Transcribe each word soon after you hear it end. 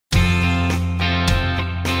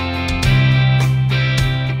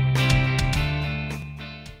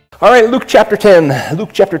All right, Luke chapter 10.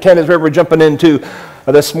 Luke chapter 10 is where we're jumping into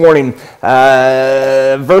this morning.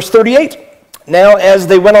 Verse 38. Now, as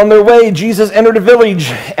they went on their way, Jesus entered a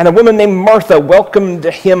village, and a woman named Martha welcomed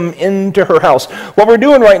him into her house. What we're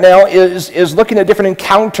doing right now is looking at different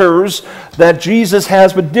encounters that Jesus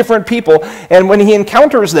has with different people. And when he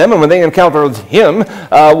encounters them, and when they encounter him,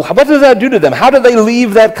 what does that do to them? How do they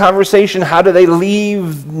leave that conversation? How do they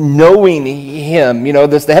leave knowing him? You know,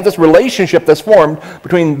 they have this relationship that's formed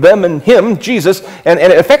between them and him, Jesus, and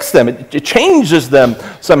it affects them. It changes them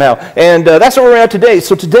somehow. And that's where we're at today.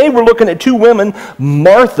 So today we're looking at two women,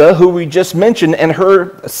 Martha, who we just mentioned, and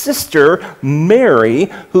her sister,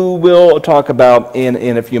 Mary, who we'll talk about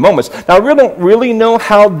in a few moments. Now, we don't really know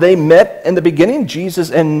how they met in the beginning,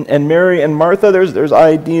 Jesus and Mary and Martha. There's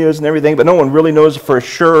ideas and everything, but no one really knows for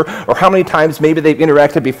sure, or how many times maybe they've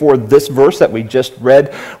interacted before this verse that we just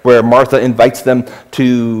read, where Martha invites them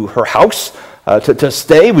to her house. To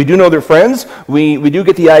stay. We do know they're friends. We do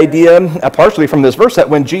get the idea, partially from this verse, that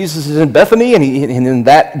when Jesus is in Bethany and in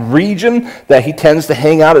that region, that he tends to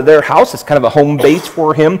hang out at their house. It's kind of a home base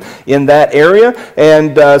for him in that area.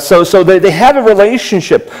 And so they have a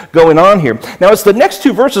relationship going on here. Now, it's the next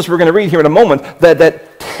two verses we're going to read here in a moment that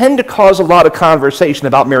tend to cause a lot of conversation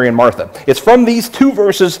about Mary and Martha. It's from these two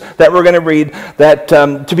verses that we're going to read that,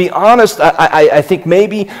 to be honest, I think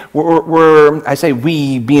maybe I say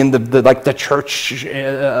we, being the church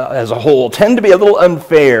as a whole, tend to be a little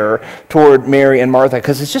unfair toward Mary and Martha,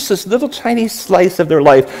 because it's just this little tiny slice of their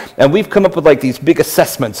life, and we've come up with like these big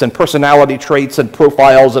assessments and personality traits and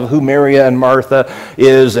profiles of who Mary and Martha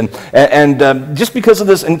is, and just because of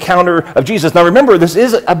this encounter of Jesus. Now remember, this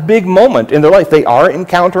is a big moment in their life. They are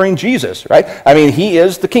encountering Jesus, right? I mean, he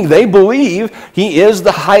is the king. They believe he is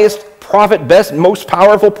the highest prophet, best, most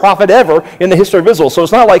powerful prophet ever in the history of Israel. So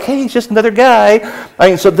it's not like, hey, he's just another guy. I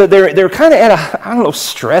mean, so they're kind of at I don't know,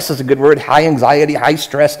 stress is a good word, high anxiety, high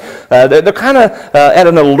stress. They're kind of at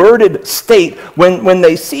an alerted state when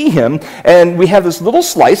they see him. And we have this little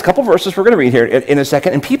slice, couple verses we're going to read here in a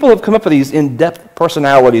second, and people have come up with these in-depth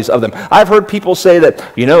personalities of them. I've heard people say that,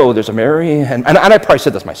 you know, there's a Mary, and I probably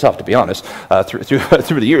said this myself, to be honest, through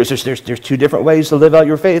the years. There's two different ways to live out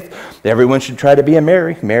your faith. Everyone should try to be a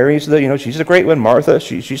Mary. Mary's she's a great one. Martha,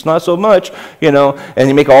 she's not so much, and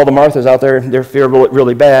you make all the Marthas out there, they feel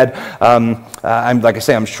really bad. Like I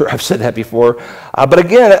say, I'm sure I've said that before. But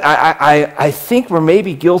again, I think we're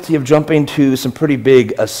maybe guilty of jumping to some pretty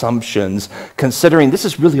big assumptions, considering this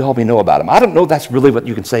is really all we know about them. I don't know if that's really what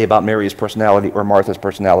you can say about Mary's personality or Martha's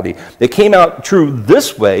personality. They came out true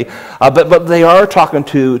this way, but they are talking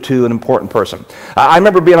to an important person. I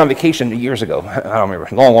remember being on vacation years ago. I don't remember,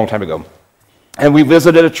 a long time ago. And we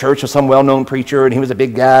visited a church of some well-known preacher, and he was a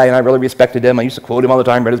big guy, and I really respected him. I used to quote him all the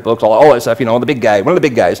time, read his books, all that stuff, the big guy, one of the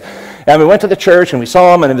big guys. And we went to the church, and we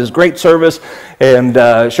saw him, and it was a great service. And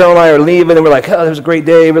Cheryl and I are leaving, and we're like, oh, it was a great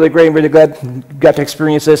day, really great, really glad we got to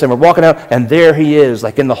experience this. And we're walking out, and there he is,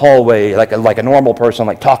 like in the hallway, like a normal person,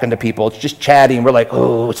 like talking to people. It's just chatting. We're like,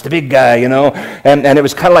 oh, it's the big guy, And it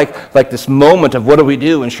was kind of like this moment of what do we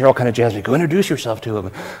do? And Cheryl kind of jazzed me, go introduce yourself to him.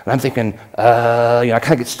 And I'm thinking, I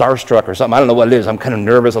kind of get starstruck or something. I don't know what it is. I'm kind of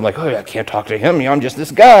nervous. I'm like, oh, I can't talk to him. I'm just this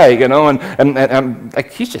guy, and I'm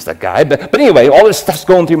like, he's just that guy. But anyway, all this stuff's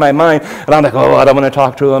going through my mind, and I'm like, oh, I don't want to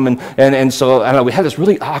talk to him. And so, I don't know, we had this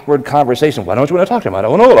really awkward conversation. Why don't you want to talk to him? I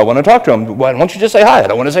don't know. I want to talk to him. Why don't you just say hi? I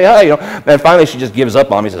don't want to say hi, And finally, she just gives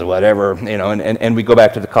up on me, says, whatever, and we go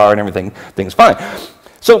back to the car and everything's fine.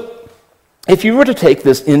 So if you were to take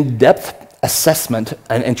this in-depth assessment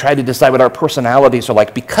and try to decide what our personalities are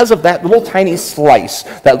like because of that little tiny slice,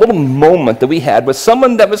 that little moment that we had with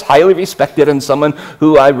someone that was highly respected and someone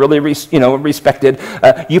who I really respected,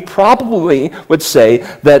 you probably would say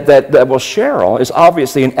that well, Cheryl is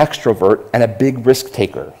obviously an extrovert and a big risk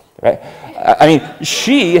taker, right? I mean,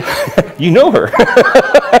 she, you know her.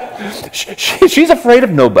 She's afraid of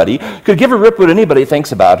nobody, could give a rip what anybody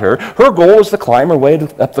thinks about her. Her goal is to climb her way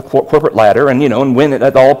up the corporate ladder and win it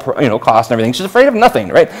at all costs and everything. She's afraid of nothing,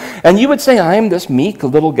 right? And you would say, I'm this meek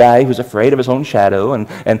little guy who's afraid of his own shadow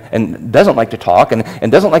and doesn't like to talk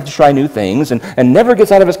and doesn't like to try new things and never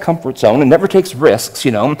gets out of his comfort zone and never takes risks,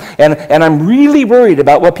 and I'm really worried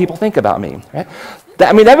about what people think about me, right?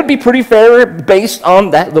 That would be pretty fair based on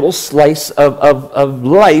that little slice of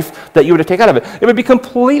life that you were to take out of it. It would be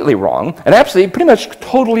completely wrong and actually pretty much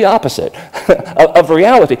totally opposite of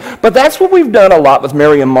reality. But that's what we've done a lot with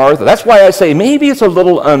Mary and Martha. That's why I say maybe it's a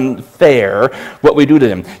little unfair what we do to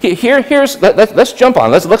them. Let's jump on.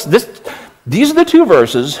 These are the two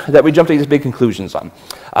verses that we jump to these big conclusions on.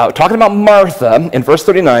 Talking about Martha, in verse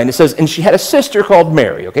 39, it says, and she had a sister called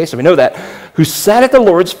Mary, okay, so we know that, who sat at the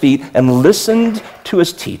Lord's feet and listened to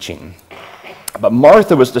his teaching. But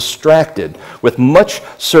Martha was distracted with much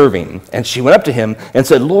serving, and she went up to him and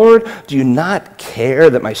said, Lord, do you not care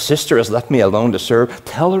that my sister has left me alone to serve?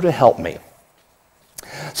 Tell her to help me.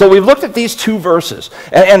 So we've looked at these two verses,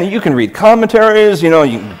 and you can read commentaries, you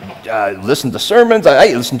listen to sermons. I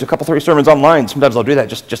listen to a couple, 3 sermons online. Sometimes I'll do that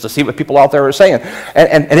just to see what people out there are saying.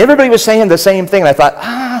 And everybody was saying the same thing, and I thought,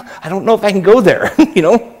 I don't know if I can go there,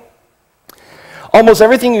 Almost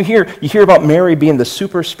everything you hear about Mary being the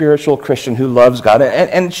super spiritual Christian who loves God.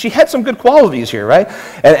 And she had some good qualities here, right?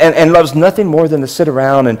 And loves nothing more than to sit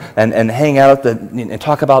around and hang out and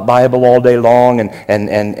talk about Bible all day long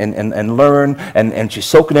and learn. And she's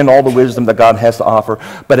soaking in all the wisdom that God has to offer.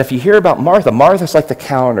 But if you hear about Martha, Martha's like the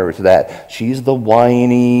counter to that. She's the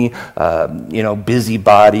whiny,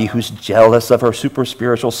 busybody who's jealous of her super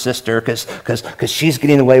spiritual sister because she's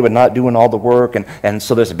getting away with not doing all the work. And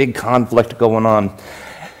so there's a big conflict going on.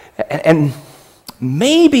 And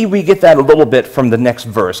maybe we get that a little bit from the next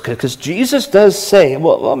verse, because Jesus does say,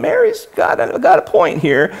 well, Mary's got a point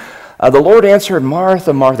here. The Lord answered,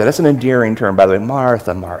 Martha, Martha. That's an endearing term, by the way.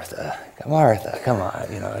 Martha, Martha. Martha, come on.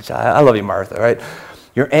 I love you, Martha, right?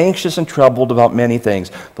 You're anxious and troubled about many things,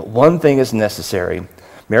 but one thing is necessary.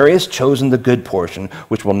 Mary has chosen the good portion,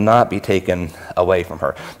 which will not be taken away from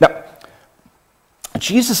her. Now,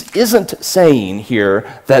 Jesus isn't saying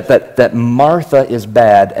here that Martha is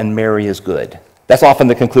bad and Mary is good. That's often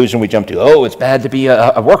the conclusion we jump to. Oh, it's bad to be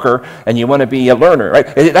a worker and you want to be a learner, right?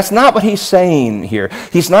 That's not what he's saying here.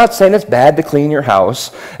 He's not saying it's bad to clean your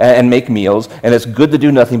house and make meals, and it's good to do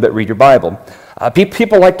nothing but read your Bible.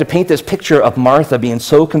 People like to paint this picture of Martha being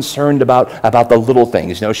so concerned about the little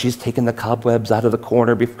things. She's taking the cobwebs out of the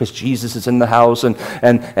corner because Jesus is in the house,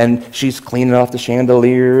 and she's cleaning off the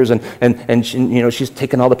chandeliers, and she's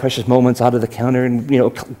taking all the precious moments out of the counter and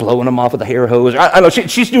blowing them off with a hair hose. I know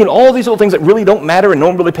she's doing all these little things that really don't matter and no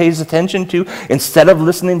one really pays attention to instead of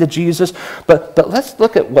listening to Jesus. But let's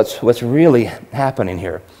look at what's really happening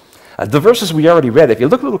here. The verses we already read, if you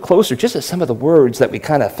look a little closer just at some of the words that we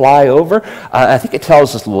kind of fly over, I think it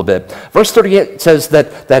tells us a little bit. Verse 38 says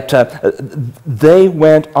that they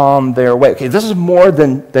went on their way. Okay, this is more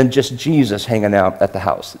than just Jesus hanging out at the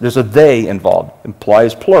house. There's a they involved,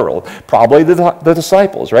 implies plural. Probably the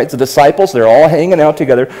disciples, right? The disciples, they're all hanging out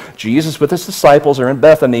together. Jesus with his disciples are in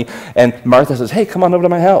Bethany, and Martha says, hey, come on over to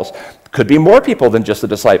my house. Could be more people than just the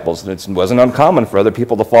disciples. It wasn't uncommon for other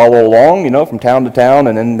people to follow along, from town to town,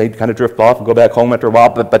 and then they'd kind of drift off and go back home after a while.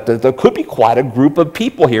 But there could be quite a group of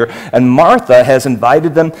people here, and Martha has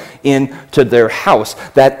invited them into their house.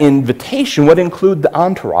 That invitation would include the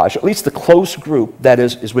entourage, at least the close group that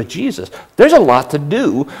is with Jesus. There's a lot to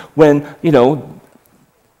do when,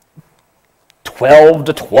 12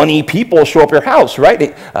 to 20 people show up at your house, right?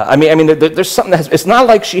 There's something it's not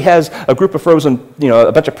like she has a group of frozen,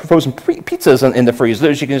 a bunch of frozen pizzas in the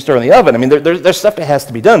freezer she can just throw in the oven. There's stuff that has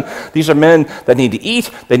to be done. These are men that need to eat,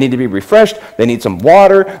 they need to be refreshed, they need some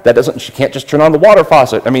water. She can't just turn on the water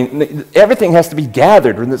faucet. Everything has to be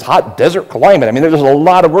gathered in this hot desert climate. There's a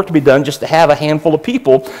lot of work to be done just to have a handful of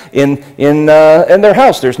people in their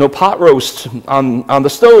house. There's no pot roast on the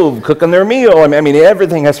stove cooking their meal.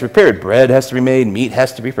 Everything has to be prepared. Bread has to be made, meat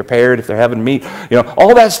has to be prepared if they're having meat,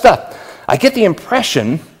 all that stuff. I get the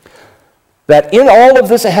impression that in all of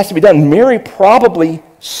this that has to be done, Mary probably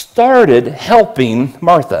started helping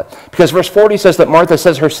Martha. Because verse 40 says that Martha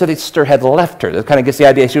says her sister had left her. That kind of gets the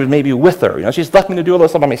idea she was maybe with her. She's left me to do all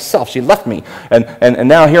this stuff by myself. She left me, and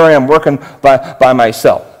now here I am working by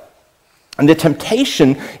myself. And the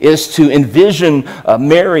temptation is to envision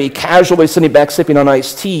Mary casually sitting back, sipping on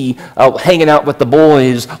iced tea, hanging out with the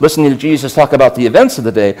boys, listening to Jesus talk about the events of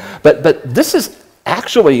the day. But this is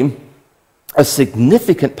actually a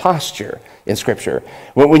significant posture in Scripture.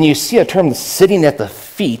 When you see a term sitting at the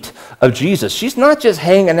feet of Jesus, she's not just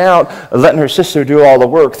hanging out, letting her sister do all the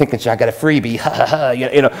work, thinking, I got a freebie,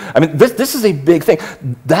 this is a big thing.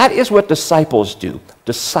 That is what disciples do.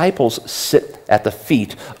 Disciples sit at the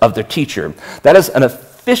feet of their teacher. That is an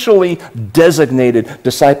officially designated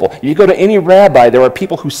disciple. You go to any rabbi, there are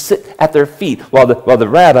people who sit at their feet while the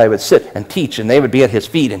rabbi would sit and teach, and they would be at his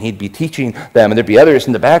feet, and he'd be teaching them, and there'd be others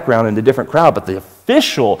in the background in a different crowd, but the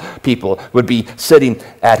official people would be sitting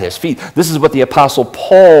at his feet. This is what the Apostle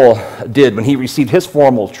Paul did when he received his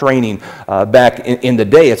formal training back in the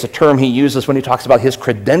day. It's a term he uses when he talks about his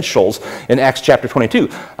credentials in Acts chapter 22.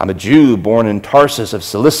 I'm a Jew born in Tarsus of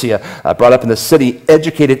Cilicia, brought up in the city,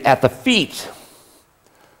 educated at the feet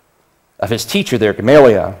of his teacher there,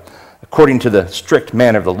 Gamaliel. according to the strict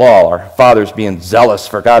manner of the law, our fathers being zealous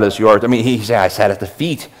for God as yours. I mean, he said, I sat at the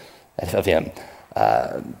feet of him.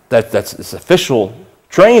 That's it's official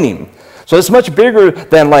training. So it's much bigger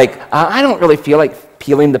than like, I don't really feel like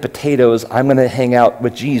peeling the potatoes. I'm going to hang out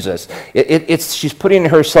with Jesus. She's putting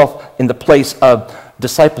herself in the place of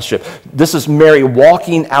discipleship. This is Mary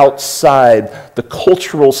walking outside the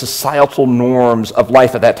cultural, societal norms of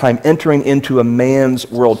life at that time, entering into a man's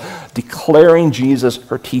world, declaring Jesus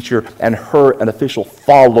her teacher and her an official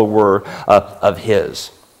follower of his.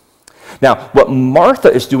 Now, what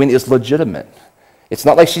Martha is doing is legitimate. It's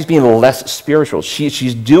not like she's being less spiritual.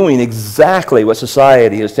 She's doing exactly what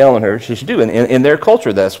society is telling her she should do. In their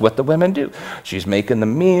culture, that's what the women do. She's making the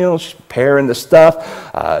meal, she's preparing the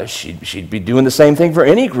stuff. She'd be doing the same thing for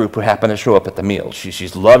any group who happened to show up at the meal.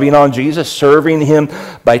 She's loving on Jesus, serving him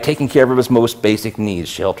by taking care of his most basic needs,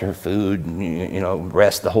 shelter, food,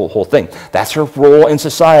 rest, the whole thing. That's her role in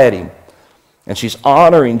society. And she's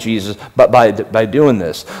honoring Jesus by doing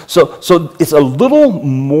this. So it's a little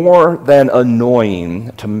more than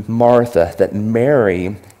annoying to Martha that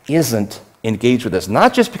Mary isn't engaged with this.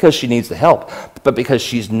 Not just because she needs the help, but because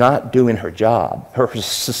she's not doing her job, her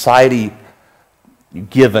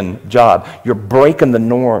society-given job. You're breaking the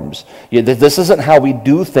norms. This isn't how we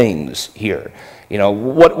do things here.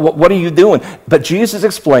 What are you doing? But Jesus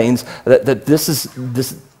explains that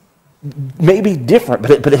this may be different,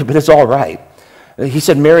 but it's all right. He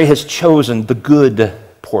said Mary has chosen the good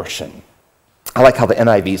portion. I like how the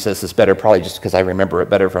NIV says this better, probably just because I remember it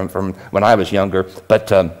better from when I was younger. But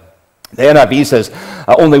the NIV says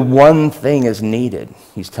only one thing is needed,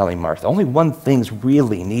 he's telling Martha. Only one thing's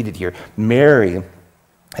really needed here. Mary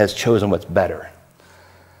has chosen what's better.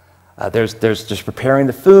 There's just preparing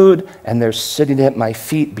the food, and there's sitting at my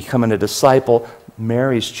feet, becoming a disciple.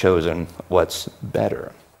 Mary's chosen what's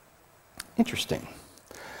better. Interesting.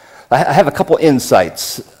 I have a couple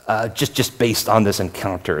insights just based on this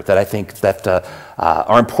encounter that I think that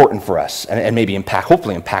are important for us and maybe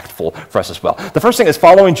hopefully impactful for us as well. The first thing is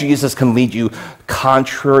following Jesus can lead you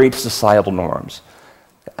contrary to societal norms.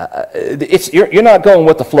 You're not going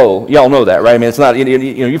with the flow. Y'all know that, right? I mean, it's not.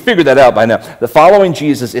 You figured that out by now. The following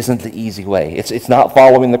Jesus isn't the easy way. It's not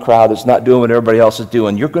following the crowd. It's not doing what everybody else is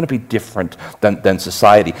doing. You're going to be different than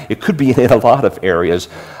society. It could be in a lot of areas,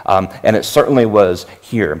 and it certainly was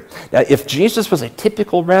here. Now, if Jesus was a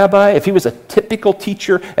typical rabbi, if he was a typical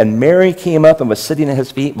teacher, and Mary came up and was sitting at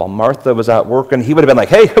his feet while Martha was out working, he would have been like,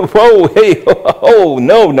 "Hey, whoa, hey, oh,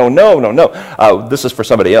 no. This is for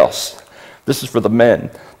somebody else." This is for the men.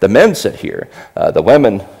 The men sit here. The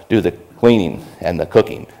women do the cleaning and the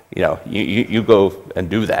cooking. You go and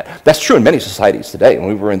do that. That's true in many societies today. When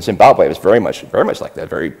we were in Zimbabwe, it was very much like that,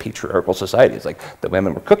 very patriarchal society. It's like the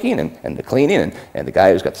women were cooking and the cleaning, and the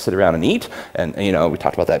guys got to sit around and eat. And we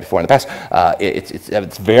talked about that before in the past.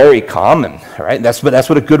 It's very common, right? That's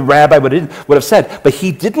what a good rabbi would have said. But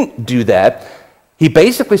he didn't do that. He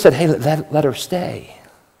basically said, "Hey, let her stay.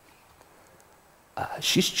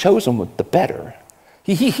 She's chosen with the better."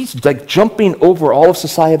 He's like jumping over all of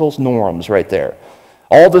societal's norms right there.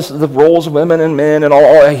 All the roles of women and men and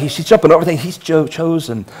all he's jumping over things. He's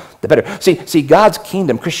chosen the better. See, God's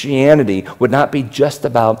kingdom, Christianity, would not be just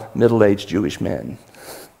about middle-aged Jewish men.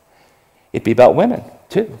 It'd be about women,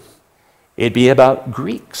 too. It'd be about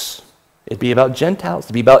Greeks. It'd be about Gentiles.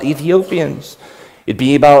 It'd be about Ethiopians. It'd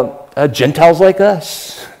be about Gentiles like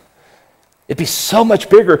us. It'd be so much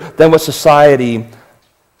bigger than what society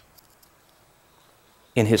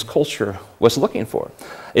in his culture was looking for.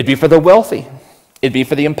 It'd be for the wealthy. It'd be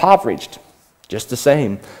for the impoverished, just the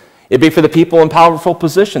same. It'd be for the people in powerful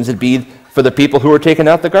positions. It'd be for the people who are taking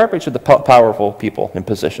out the garbage of the powerful people in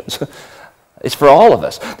positions. It's for all of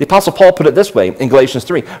us. The Apostle Paul put it this way in Galatians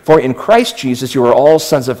 3, "For in Christ Jesus you are all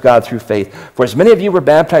sons of God through faith. For as many of you were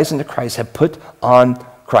baptized into Christ have put on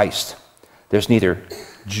Christ." There's neither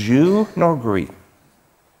Jew nor Greek.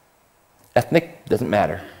 Ethnic doesn't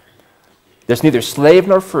matter. There's neither slave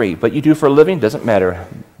nor free. What you do for a living doesn't matter.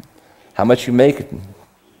 How much you make,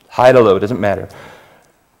 high to low, doesn't matter.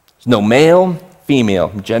 There's no male,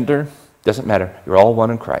 female, gender, doesn't matter. You're all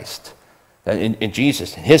one in Christ. In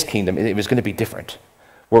Jesus, in his kingdom, it was going to be different.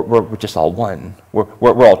 We're just all one.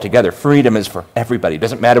 We're all together. Freedom is for everybody. It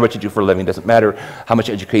doesn't matter what you do for a living. It doesn't matter how much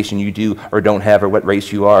education you do or don't have or what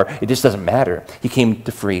race you are. It just doesn't matter. He came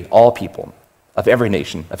to free all people of every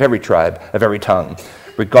nation, of every tribe, of every tongue,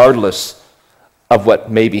 regardless of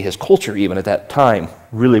what maybe his culture even at that time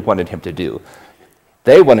really wanted him to do.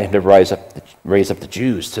 They wanted him to raise up the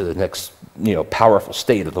Jews to the next powerful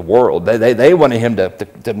state of the world. They wanted him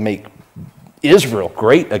to make Israel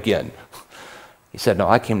great again. He said, "No,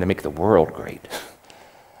 I came to make the world great."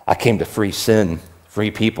 I came to free sin,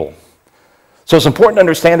 free people. So it's important to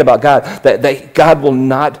understand about God that God will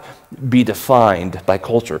not be defined by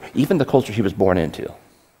culture, even the culture he was born into.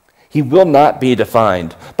 He will not be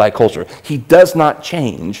defined by culture. He does not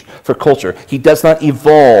change for culture. He does not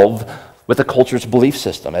evolve with a culture's belief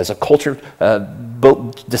system. As a culture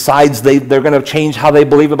decides they're going to change how they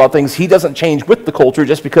believe about things, he doesn't change with the culture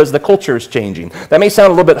just because the culture is changing. That may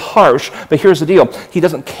sound a little bit harsh, but here's the deal. He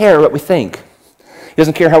doesn't care what we think. He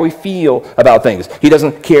doesn't care how we feel about things. He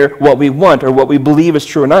doesn't care what we want or what we believe is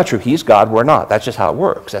true or not true. He's God, we're not. That's just how it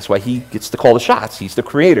works. That's why he gets to call the shots. He's the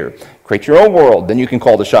creator. Create your own world, then you can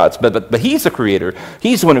call the shots. But he's the creator.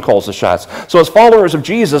 He's the one who calls the shots. So as followers of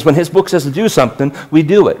Jesus, when his book says to do something, we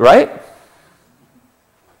do it, right?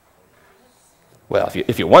 Well,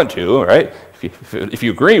 if you want to, right? If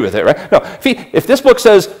you agree with it, right? No, if this book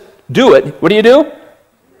says do it, what do? You do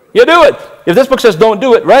it. If this book says don't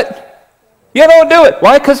do it, right? You don't do it.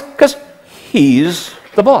 Why? Because he's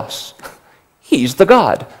the boss. He's the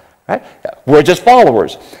God. Right? We're just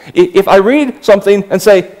followers. If I read something and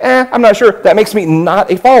say, I'm not sure, that makes me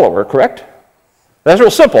not a follower, correct? That's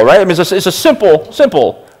real simple, right? I mean, it's a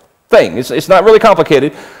simple thing. It's not really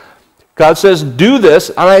complicated. God says, do this,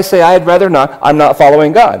 and I say, I'd rather not. I'm not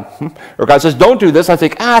following God. Or God says, don't do this. I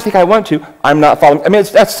think, I think I want to. I'm not following. I mean,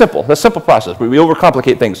 that's simple. That's a simple process. We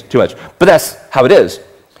overcomplicate things too much. But that's how it is.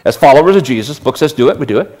 As followers of Jesus, the book says do it, we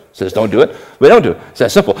do it. It says don't do it, we don't do it. It's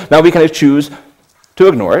that simple. Now we can choose to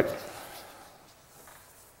ignore it.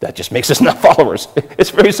 That just makes us not followers. It's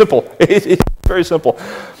very simple. It's very simple.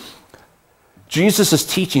 Jesus'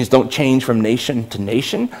 teachings don't change from nation to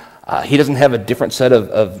nation. He doesn't have a different set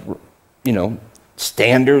of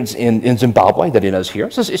standards in Zimbabwe that he does here.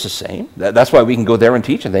 It's the same. That's why we can go there and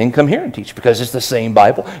teach, and they can come here and teach, because it's the same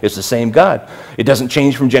Bible. It's the same God. It doesn't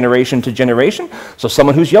change from generation to generation. So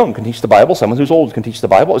someone who's young can teach the Bible. Someone who's old can teach the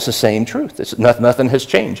Bible. It's the same truth. Nothing has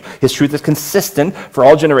changed. His truth is consistent for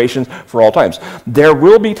all generations, for all times. There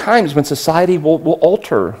will be times when society will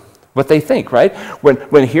alter what they think, right?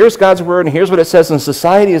 When here's God's word and here's what it says, and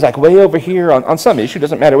society is like way over here on some issue,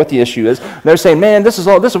 doesn't matter what the issue is. They're saying, man, this is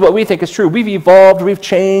what we think is true. We've evolved, we've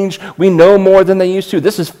changed, we know more than they used to.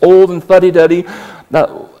 This is old and fuddy-duddy.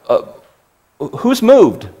 Now, who's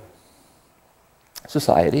moved?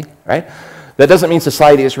 Society, right? That doesn't mean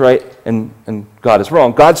society is right and God is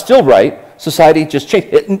wrong. God's still right. Society just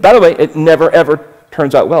changed. By the way, it never ever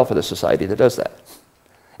turns out well for the society that does that.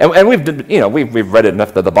 And we've read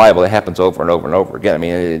enough of the Bible. It happens over and over and over again. I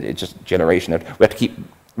mean, it's just generation. We have to keep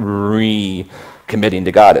recommitting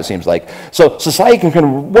to God, it seems like. So society can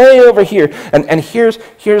come way over here. And here's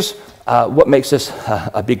what makes this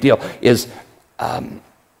a big deal is in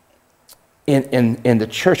the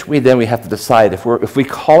church, we have to decide, if we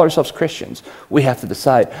call ourselves Christians, we have to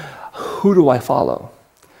decide, who do I follow?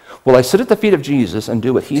 Will I sit at the feet of Jesus and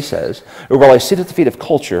do what he says, or will I sit at the feet of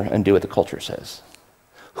culture and do what the culture says?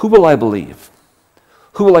 Who will I believe?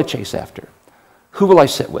 Who will I chase after? Who will I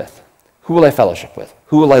sit with? Who will I fellowship with?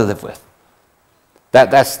 Who will I live with?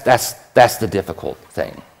 That's the difficult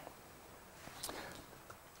thing.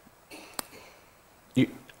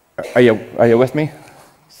 Are you with me?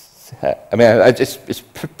 I mean, it's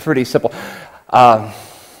pretty simple.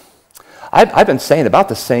 I've been saying about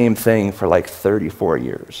the same thing for like 34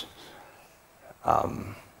 years. I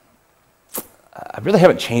really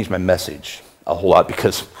haven't changed my message a whole lot,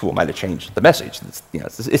 because who am I to change the message?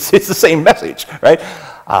 It's the same message, right?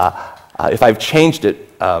 If I've changed it,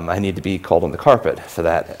 I need to be called on the carpet for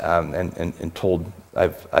that and told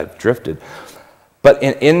I've drifted. But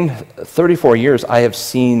in 34 years, I have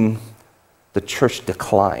seen the church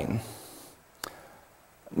decline.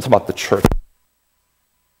 I'm talking about the church.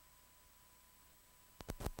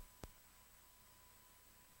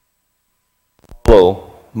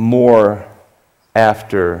 Follow more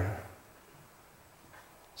after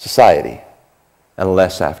society and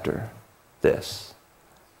less after this.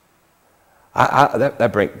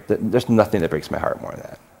 There's nothing that breaks my heart more than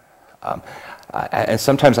that. And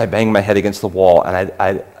sometimes I bang my head against the wall, and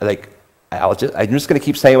I'm just going to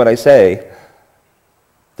keep saying what I say.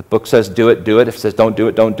 The book says do it, do it. If it says don't do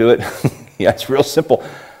it, don't do it. Yeah, it's real simple.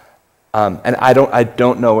 And I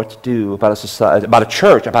don't know what to do about a society, about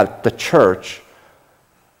the church.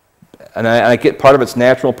 And I get part of it's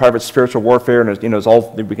natural, part of it's spiritual warfare, and it's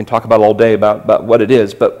all, we can talk about it all day about what it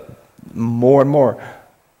is. But more and more,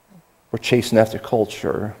 we're chasing after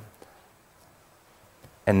culture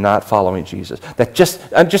and not following Jesus.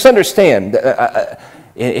 Just understand,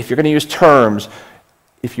 if you're going to use terms,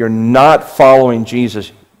 if you're not following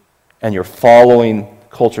Jesus and you're following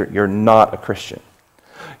culture, you're not a Christian.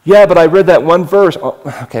 Yeah, but I read that one verse. Oh,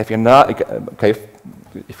 okay, if you're not, okay,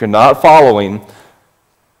 If you're not following,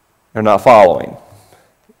 you're not following.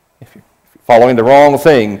 If you're following the wrong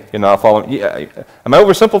thing, you're not following. Yeah, am I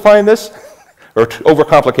oversimplifying this or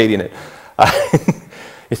overcomplicating it?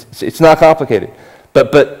 It's not complicated,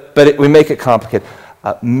 but we make it complicated.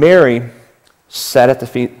 Mary sat at the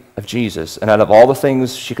feet of Jesus, and out of all the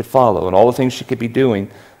things she could follow and all the things she could be doing,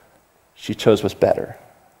 she chose what's better.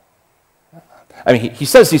 I mean, he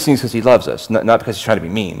says these things because he loves us, not because he's trying to be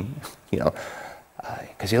mean,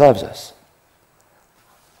 because he loves us.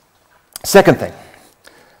 Second thing,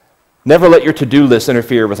 never let your to-do list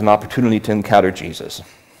interfere with an opportunity to encounter Jesus.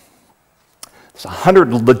 There's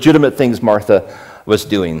 100 legitimate things Martha was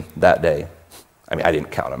doing that day. I mean, I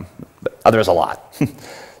didn't count them, but there was a lot.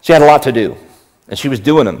 She had a lot to do, and she was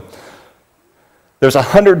doing them. There's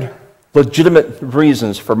 100 legitimate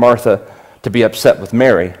reasons for Martha to be upset with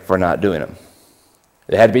Mary for not doing them.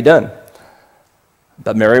 It had to be done.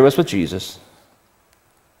 But Mary was with Jesus,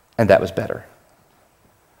 and that was better.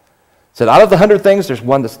 So out of the 100 things, there's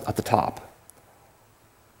one that's at the top.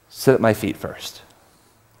 Sit at my feet first,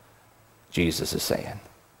 Jesus is saying.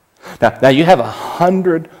 Now you have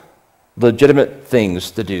 100 legitimate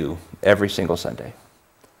things to do every single Sunday,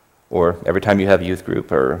 or every time you have youth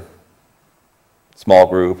group or small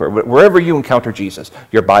group, or wherever you encounter Jesus,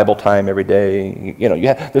 your Bible time every day. You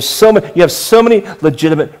have so many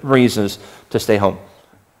legitimate reasons to stay home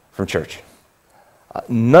from church.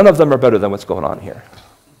 None of them are better than what's going on here.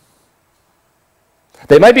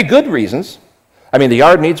 They might be good reasons. I mean, the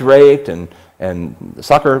yard needs raked, and the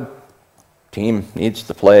soccer team needs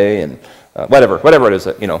to play, and whatever it is,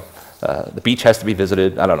 the beach has to be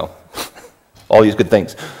visited. I don't know. All these good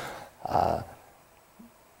things.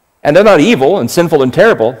 And they're not evil and sinful and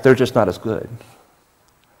terrible. They're just not as good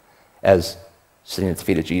as sitting at the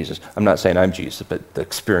feet of Jesus. I'm not saying I'm Jesus, but the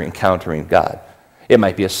experience encountering God. It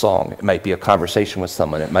might be a song. It might be a conversation with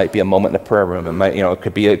someone. It might be a moment in the prayer room. It might, it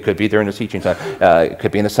could be during the teaching time. It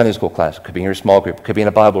could be in a Sunday school class. It could be in your small group. It could be in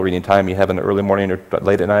a Bible reading time you have in the early morning or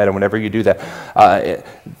late at night or whenever you do that.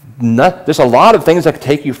 There's a lot of things that could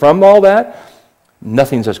take you from all that.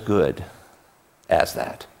 Nothing's as good as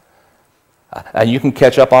that. And you can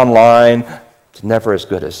catch up online. It's never as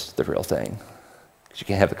good as the real thing, because you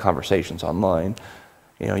can't have the conversations online.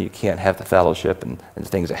 You can't have the fellowship and the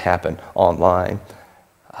things that happen online.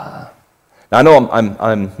 Now I know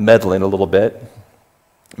I'm meddling a little bit,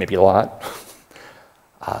 maybe a lot.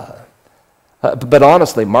 But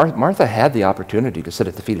honestly, Martha had the opportunity to sit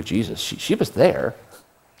at the feet of Jesus. She was there.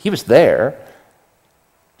 He was there.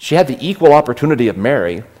 She had the equal opportunity of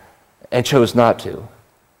Mary and chose not to.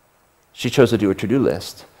 She chose to do her to-do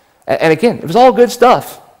list. And again, it was all good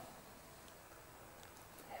stuff.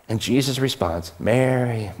 And Jesus responds,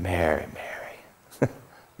 Mary, Mary, Mary,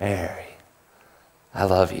 Mary, I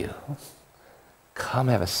love you. Come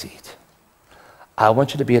have a seat. I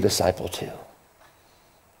want you to be a disciple too.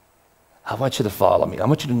 I want you to follow me. I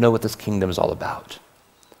want you to know what this kingdom is all about.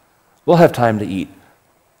 We'll have time to eat.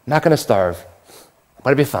 I'm not going to starve. I'm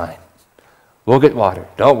going to be fine. We'll get water.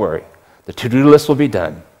 Don't worry. The to-do list will be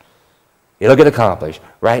done. It'll get accomplished.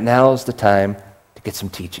 Right now is the time to get some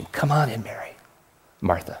teaching. Come on in, Mary.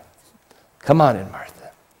 Martha. Come on in, Martha.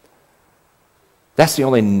 That's the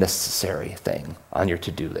only necessary thing on your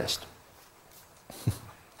to-do list.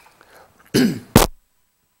 Am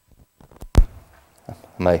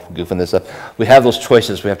I goofing this up? We have those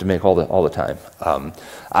choices we have to make all the time.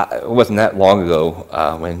 It wasn't that long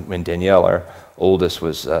ago when Danielle, our oldest,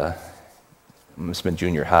 must have been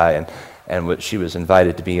junior high, and she was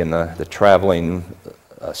invited to be in the traveling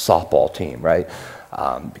softball team, right?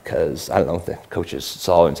 Because, I don't know, the coaches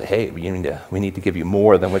saw it and said, hey, we need to give you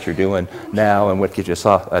more than what you're doing now, and what gives you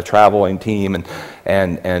a traveling team.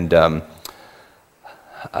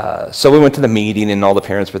 So we went to the meeting, and all the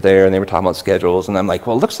parents were there, and they were talking about schedules, and I'm like,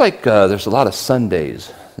 well, it looks like there's a lot of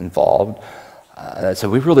Sundays involved. So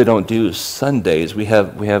we really don't do Sundays. We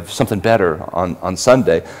have something better on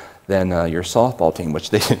Sunday than your softball team, which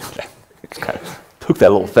they kind of took that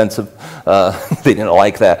a little offensive. They didn't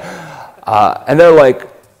like that. And they're like,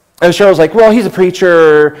 and Cheryl's like, well, he's a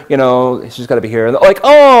preacher, she's got to be here. And they're like,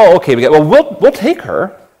 oh, okay, we'll take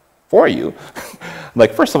her for you.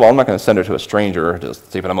 Like, first of all, I'm not going to send her to a stranger to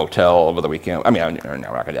sleep in a motel over the weekend. I mean, I'm not going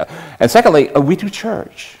to do that. And secondly, we do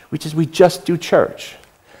church. We just do church.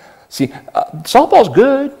 See, softball's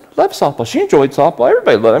good. Love softball. She enjoyed softball.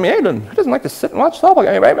 Everybody loved it. I mean, who doesn't like to sit and watch softball?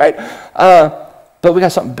 Right? But we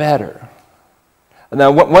got something better.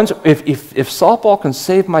 Now, if softball can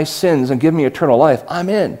save my sins and give me eternal life, I'm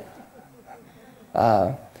in.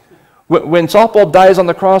 When softball dies on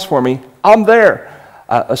the cross for me, I'm there.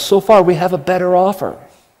 So far, we have a better offer.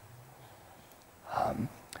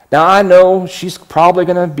 Now, I know she's probably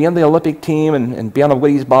going to be on the Olympic team and be on a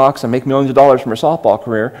Wheaties box and make millions of dollars from her softball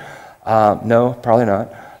career. No, probably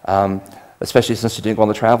not, especially since she didn't go on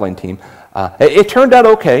the traveling team. It turned out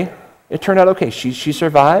okay. It turned out okay. She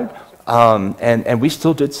survived, and we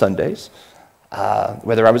still did Sundays.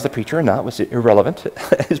 Whether I was the preacher or not was irrelevant.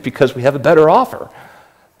 It's because we have a better offer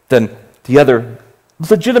than the other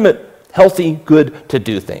legitimate, healthy, good to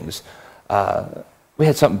do things. We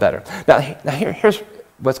had something better. Now here's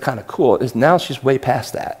what's kind of cool is now she's way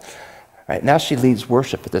past that. Right now she leads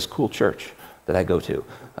worship at this cool church that I go to.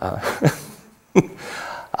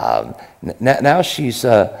 Now she's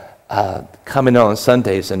coming on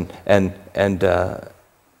Sundays, and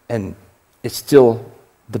it's still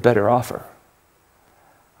the better offer.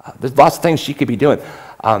 There's lots of things she could be doing.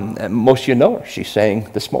 And most of you know her. She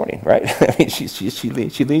sang this morning, right? I mean, she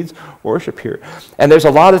leads worship here. And there's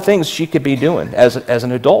a lot of things she could be doing as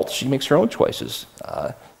an adult. She makes her own choices.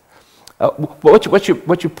 What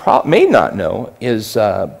you may not know is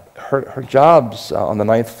her job's on the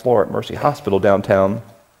 9th floor at Mercy Hospital downtown.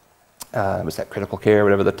 It was that critical care,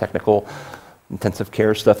 whatever the technical intensive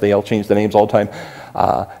care stuff. They all change the names all the time.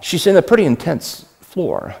 She's in a pretty intense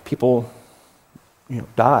floor. People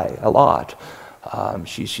die a lot.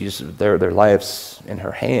 She's their life's in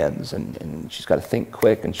her hands, and she's got to think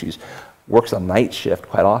quick, and she works on night shift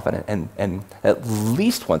quite often, and at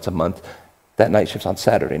least once a month, that night shift's on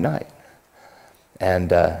Saturday night.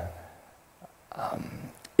 And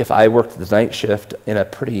if I worked the night shift in a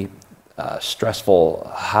pretty stressful,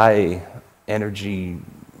 high energy,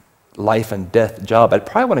 life and death job, I'd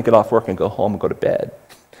probably want to get off work and go home and go to bed.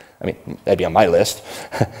 I mean, that'd be on my list.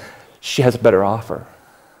 She has a better offer.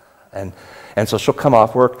 And so she'll come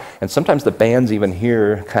off work, and sometimes the band's even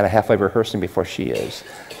here kind of halfway rehearsing before she is.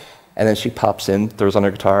 And then she pops in, throws on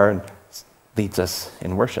her guitar, and leads us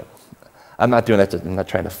in worship. I'm not doing that, I'm not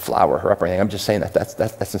trying to flower her up or anything. I'm just saying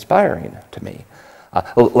that's inspiring to me.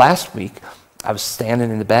 Last week, I was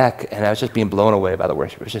standing in the back, and I was just being blown away by the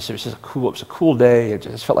worship. It was just a cool day. It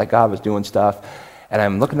just felt like God was doing stuff. And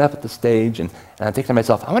I'm looking up at the stage, and I'm thinking to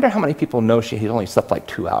myself, I wonder how many people know he's only slept like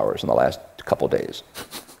 2 hours in the last couple of days.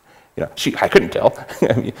 I couldn't tell.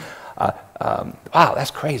 I mean, wow, that's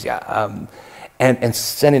crazy. And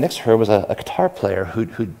standing next to her was a guitar player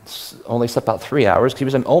who'd only slept about 3 hours. He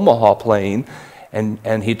was in Omaha playing,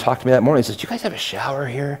 and he talked to me that morning. He says, "Do you guys have a shower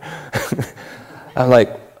here?" I'm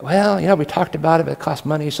like, "Well, we talked about it, but it costs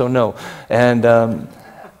money, so no." And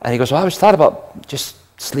he goes, "Well, I always thought about just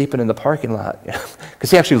sleeping in the parking lot," because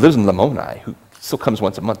he actually lives in Lamoni, who still comes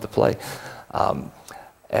once a month to play.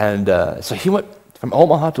 So he went from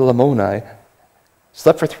Omaha to Lamoni,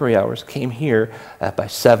 slept for 3 hours, came here by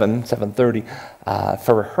 7:30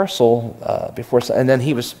 for rehearsal before, and then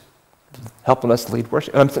he was helping us lead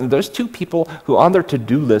worship. And I'm saying there's two people who on their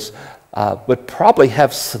to-do list would probably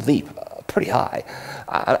have sleep pretty high.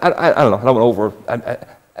 I don't know. I don't want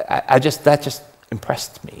to that just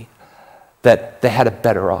impressed me that they had a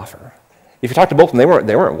better offer. If you talk to both of them,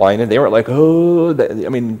 they weren't whining. They weren't like, oh,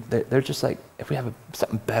 they're just like, if we have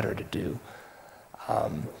something better to do.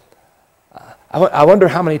 I wonder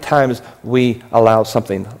how many times we allow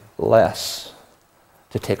something less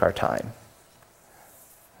to take our time,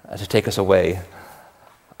 to take us away.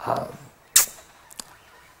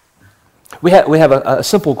 We have a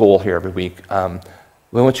simple goal here every week.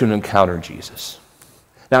 We want you to encounter Jesus.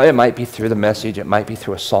 Now, it might be through the message, it might be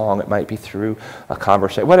through a song, it might be through a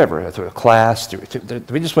conversation, whatever, through a class.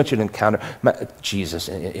 We just want you to encounter Jesus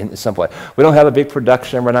in some way. We don't have a big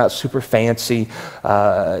production, we're not super fancy.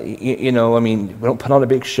 We don't put on a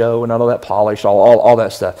big show and not all that polished, all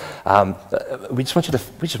that stuff. We just want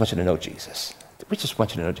you to know Jesus. We just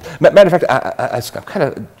want you to know. Matter of fact, I'm kind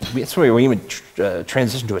of. That's where we even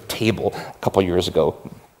transitioned to a table a couple years ago.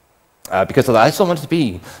 Because I just don't want it to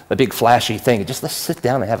be a big flashy thing. Just let's sit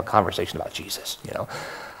down and have a conversation about Jesus,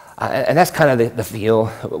 And that's kind of the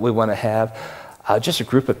feel we want to have. Just a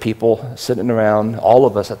group of people sitting around, all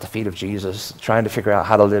of us at the feet of Jesus, trying to figure out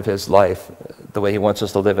how to live his life the way he wants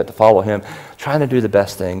us to live it, to follow him, trying to do the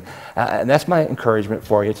best thing. And that's my encouragement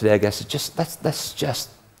for you today, I guess.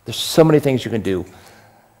 There's so many things you can do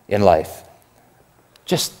in life.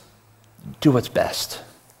 Just do what's best.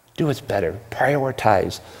 Do what's better.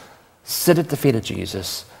 Prioritize. Sit at the feet of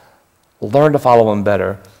Jesus, learn to follow him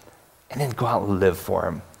better, and then go out and live for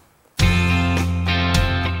him.